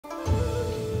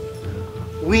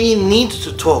we need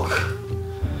to talk.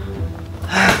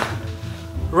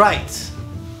 Right,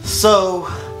 so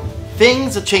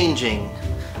things are changing,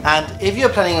 and if you're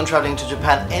planning on traveling to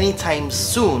Japan anytime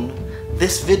soon,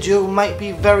 this video might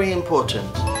be very important.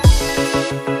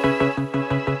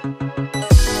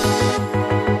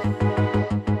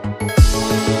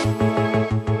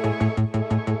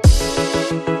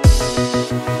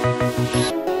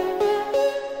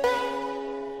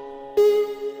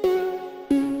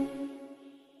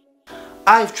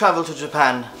 I've traveled to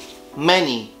Japan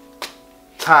many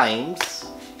times,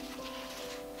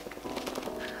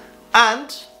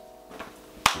 and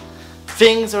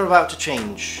things are about to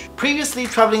change. Previously,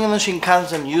 traveling on the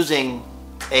Shinkansen using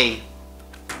a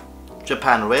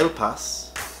Japan Rail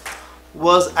Pass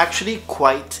was actually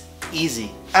quite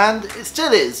easy, and it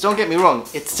still is, don't get me wrong,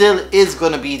 it still is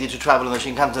going to be easy to travel on the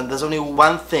Shinkansen. There's only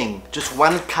one thing, just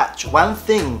one catch, one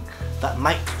thing that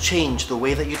might change the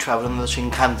way that you travel on the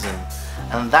Shinkansen,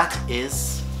 and that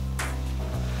is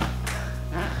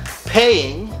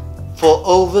paying for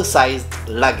oversized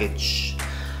luggage.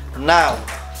 Now,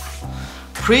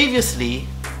 previously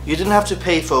you didn't have to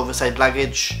pay for oversized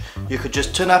luggage. You could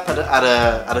just turn up at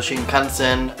a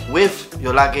Shinkansen with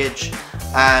your luggage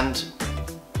and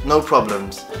no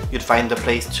problems. You'd find a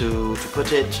place to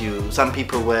put it. Some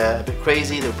people were a bit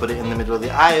crazy, they'll put it in the middle of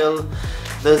the aisle.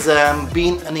 There's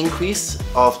been an increase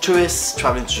of tourists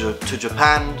traveling to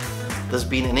Japan. There's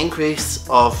been an increase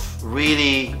of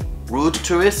really rude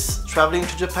tourists traveling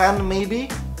to Japan, maybe,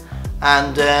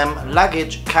 and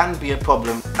luggage can be a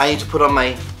problem. I need to put on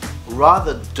my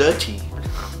rather dirty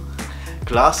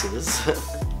glasses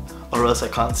or else I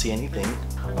can't see anything.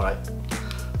 Alright,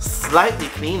 slightly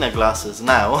cleaner glasses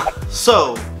now.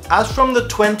 So, as from the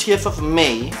 20th of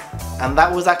May, and that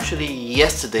was actually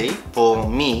yesterday for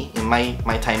me in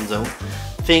my time zone,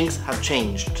 things have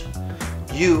changed.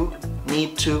 You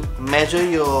need to measure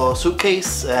your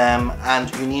suitcase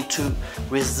and you need to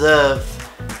reserve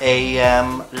a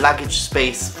luggage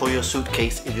space for your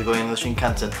suitcase if you're going on the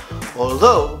Shinkansen.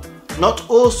 Although not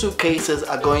all suitcases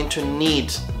are going to need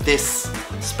this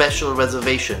special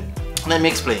reservation. Let me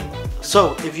explain.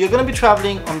 So if you're going to be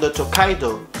traveling on the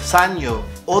Tokaido, Sanyo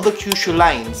or the Kyushu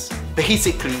lines,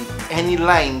 basically any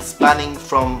line spanning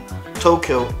from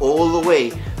Tokyo all the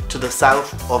way to the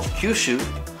south of Kyushu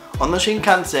on the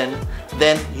Shinkansen,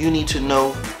 then you need to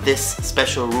know this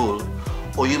special rule,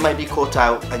 or you might be caught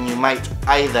out and you might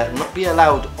either not be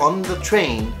allowed on the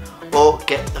train or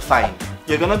get a fine.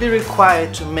 You're going to be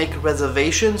required to make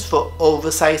reservations for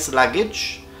oversized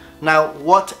luggage. Now,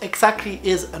 what exactly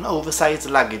is an oversized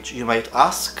luggage, you might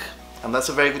ask? And that's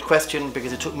a very good question,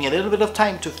 because it took me a little bit of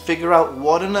time to figure out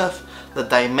what on earth the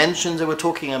dimensions that we're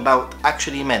talking about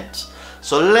actually meant.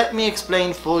 So let me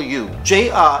explain for you.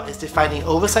 JR is defining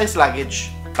oversized luggage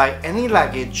by any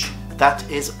luggage that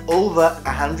is over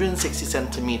 160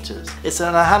 centimeters. It's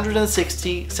an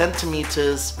 160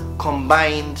 centimeters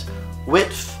combined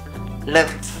width,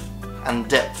 length and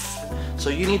depth. So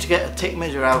you need to get a tape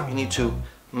measure out. You need to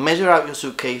measure out your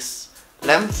suitcase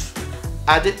length,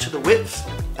 add it to the width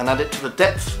and add it to the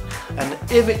depth, and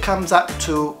if it comes up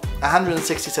to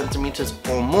 160 centimeters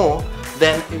or more,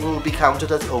 then it will be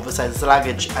counted as oversized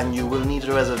luggage and you will need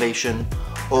a reservation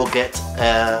or get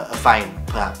a fine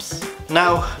perhaps.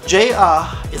 Now,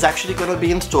 JR is actually going to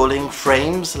be installing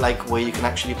frames like where you can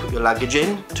actually put your luggage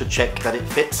in to check that it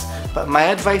fits, but my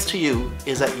advice to you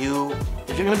is that if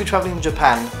you're going to be traveling to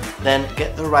Japan, then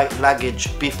get the right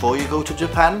luggage before you go to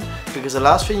Japan, because the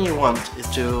last thing you want is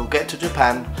to get to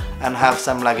Japan and have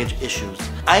some luggage issues.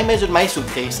 I measured my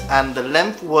suitcase and the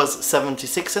length was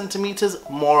 76 centimeters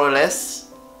more or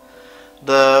less.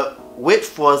 The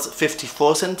width was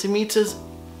 54 centimeters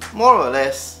more or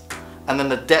less, and then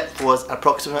the depth was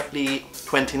approximately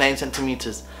 29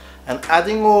 centimeters. And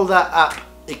adding all that up,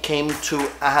 it came to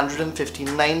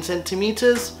 159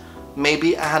 centimeters,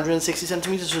 maybe 160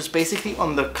 centimeters. So it's basically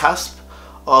on the cusp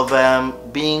of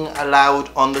being allowed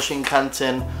on the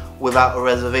Shinkansen without a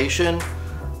reservation,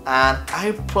 and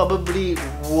I probably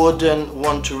wouldn't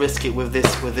want to risk it with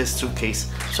this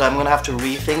suitcase. So I'm gonna have to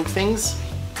rethink things.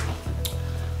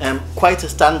 Quite a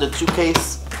standard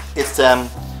suitcase. It's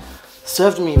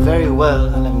served me very well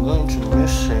and I'm going to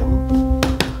miss him,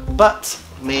 but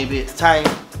maybe it's time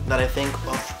that I think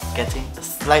of getting a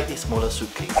slightly smaller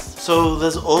suitcase. So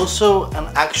there's also an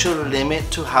actual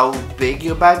limit to how big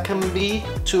your bag can be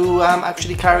to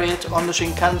actually carry it on the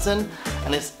Shinkansen,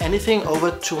 and it's anything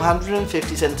over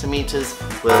 250 centimeters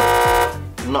will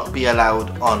not be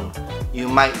allowed on. You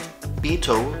might be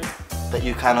told that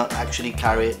you cannot actually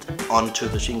carry it onto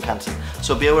the Shinkansen.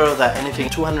 So be aware of that. Anything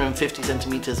 250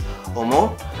 centimeters or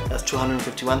more, that's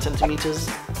 251 centimeters,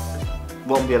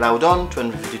 won't be allowed on.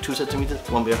 252 centimeters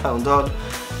won't be allowed on,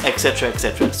 etc,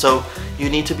 etc. So you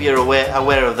need to be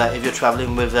aware of that if you're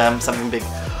traveling with something big.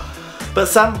 But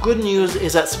some good news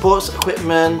is that sports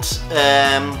equipment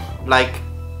like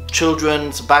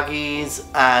children's baggies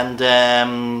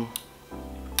and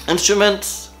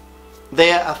instruments,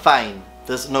 they are fine.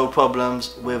 There's no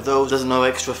problems with those. There's no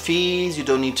extra fees. You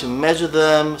don't need to measure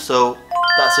them, so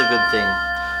that's a good thing.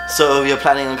 So if you're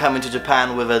planning on coming to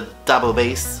Japan with a double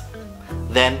bass,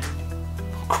 then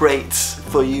great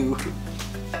for you.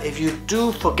 If you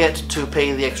do forget to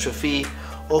pay the extra fee,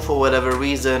 or for whatever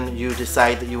reason you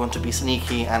decide that you want to be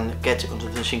sneaky and get onto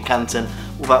the Shinkansen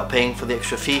without paying for the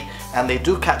extra fee, and they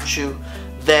do catch you,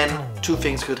 then two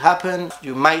things could happen.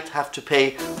 You might have to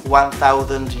pay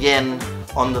 1,000 yen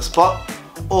on the spot,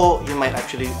 or you might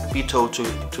actually be told to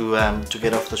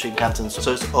get off the Shinkansen.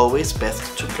 So it's always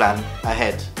best to plan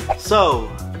ahead.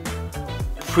 So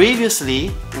previously,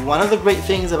 one of the great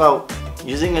things about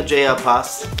using a JR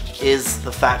pass is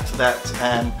the fact that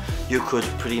you could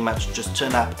pretty much just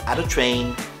turn up at a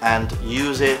train and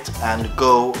use it and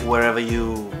go wherever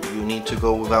you need to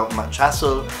go without much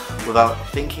hassle, without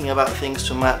thinking about things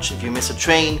too much. If you miss a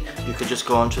train, you could just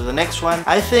go on to the next one.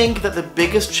 I think that the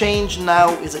biggest change now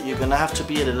is that you're gonna have to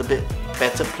be a little bit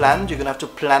better planned. You're gonna have to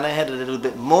plan ahead a little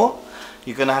bit more.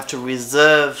 You're gonna have to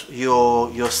reserve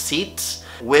your seat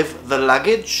with the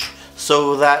luggage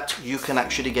so that you can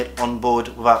actually get on board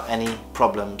without any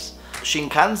problems.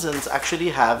 Shinkansens actually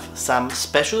have some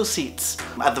special seats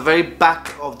at the very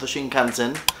back of the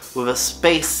Shinkansen with a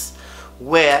space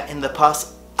where in the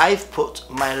past I've put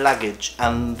my luggage,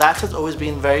 and that has always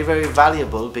been very, very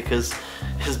valuable because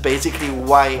it's basically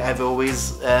why I've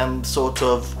always sort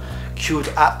of queued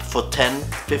up for 10,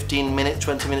 15 minutes,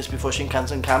 20 minutes before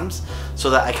Shinkansen comes, so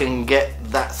that I can get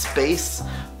that space,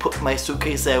 put my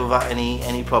suitcase there without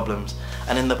any problems.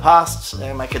 And in the past,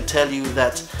 I can tell you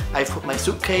that I've put my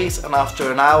suitcase, and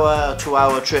after an hour,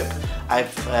 2-hour trip, I've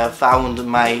found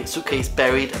my suitcase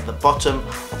buried at the bottom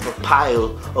of a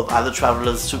pile of other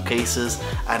travelers' suitcases,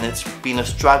 and it's been a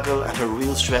struggle and a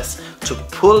real stress to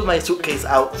pull my suitcase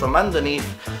out from underneath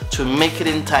to make it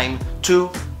in time to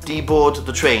deboard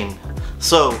the train.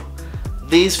 So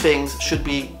these things should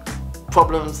be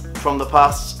problems from the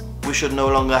past. We should no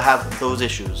longer have those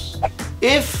issues.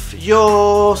 If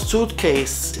your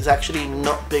suitcase is actually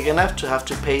not big enough to have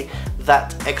to pay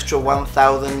that extra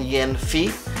 1,000 yen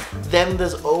fee, then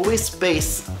there's always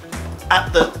space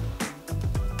at the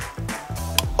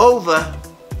over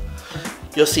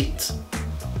your seat.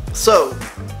 So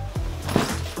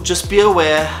just be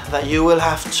aware that you will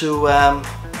have to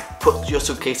put your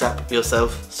suitcase up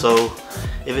yourself. So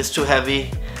if it's too heavy,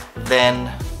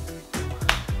 then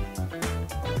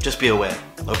just be aware,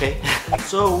 okay?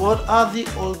 So what are the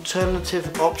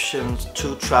alternative options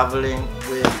to traveling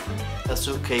with a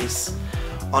suitcase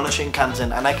on a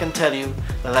Shinkansen? And I can tell you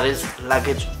that is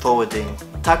luggage forwarding.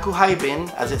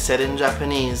 Takuhaibin, as it's said in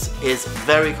Japanese, is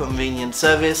very convenient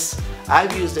service.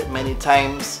 I've used it many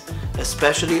times,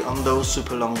 especially on those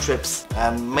super long trips,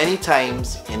 and many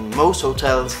times in most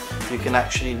hotels you can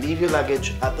actually leave your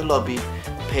luggage at the lobby,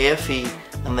 pay a fee,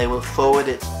 and they will forward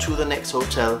it to the next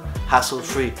hotel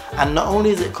hassle-free. And not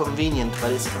only is it convenient,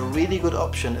 but it's a really good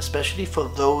option, especially for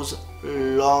those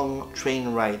long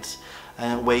train rides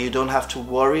where you don't have to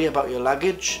worry about your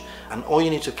luggage, and all you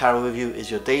need to carry with you is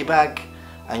your day bag,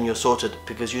 and you're sorted,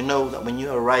 because you know that when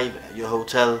you arrive at your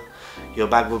hotel, your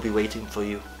bag will be waiting for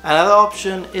you. Another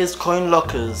option is coin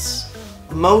lockers.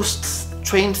 Most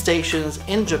train stations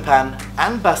in Japan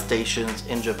and bus stations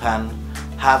in Japan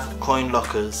have coin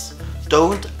lockers.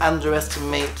 Don't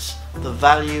underestimate the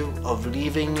value of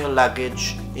leaving your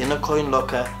luggage in a coin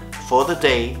locker for the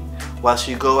day whilst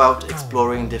you go out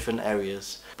exploring different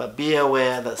areas. But be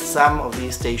aware that some of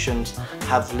these stations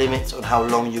have limits on how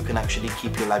long you can actually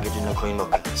keep your luggage in a coin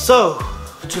locker. So,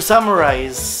 to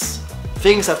summarize,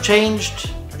 things have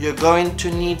changed. You're going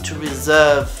to need to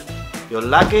reserve your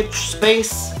luggage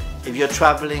space if you're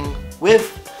traveling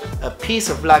with a piece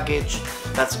of luggage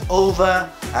that's over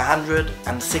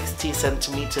 160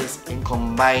 centimeters in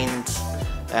combined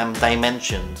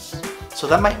dimensions. So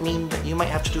that might mean that you might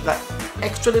have to do that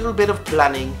extra little bit of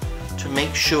planning to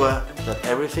make sure that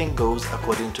everything goes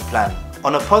according to plan.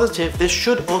 On a positive, this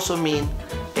should also mean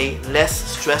a less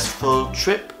stressful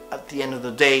trip at the end of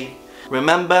the day.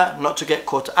 Remember not to get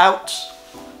caught out,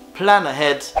 plan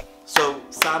ahead. So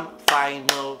some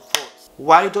final thoughts.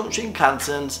 Why don't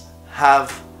Shinkansens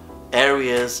have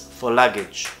areas for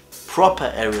luggage?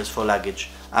 Proper areas for luggage.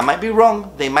 I might be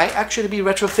wrong, they might actually be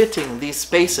retrofitting these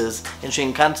spaces in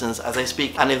Shinkansens as I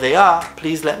speak, and if they are,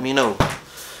 please let me know.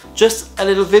 Just a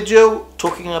little video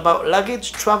talking about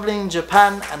luggage, traveling in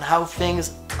Japan and how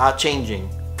things are changing.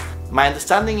 My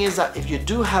understanding is that if you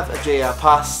do have a JR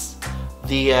pass,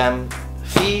 the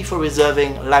fee for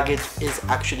reserving luggage is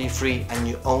actually free and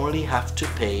you only have to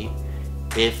pay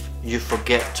if you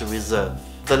forget to reserve.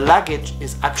 The luggage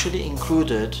is actually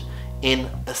included in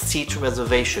a seat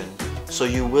reservation, so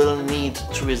you will need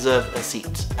to reserve a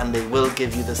seat and they will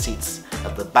give you the seats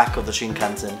at the back of the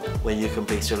Shinkansen where you can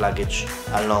place your luggage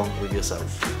along with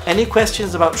yourself. Any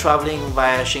questions about traveling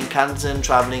via Shinkansen,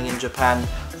 traveling in Japan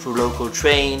through local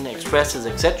train, expresses,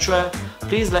 etc.,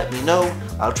 please let me know.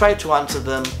 I'll try to answer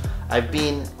them. I've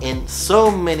been in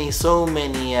so many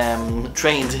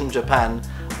trains in Japan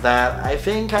that I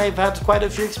think I've had quite a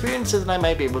few experiences and I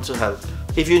might be able to help.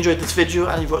 If you enjoyed this video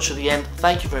and you've watched to the end,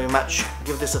 thank you very much.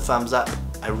 Give this a thumbs up.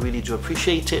 I really do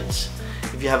appreciate it.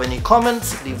 If you have any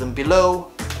comments, leave them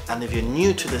below. And if you're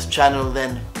new to this channel,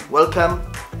 then welcome.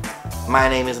 My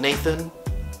name is Nathan.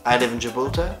 I live in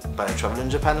Gibraltar, but I travel in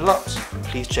Japan a lot.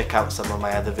 Please check out some of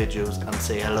my other videos and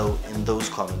say hello in those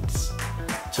comments.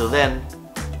 Till then,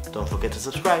 don't forget to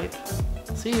subscribe.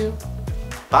 See you.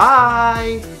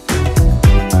 Bye.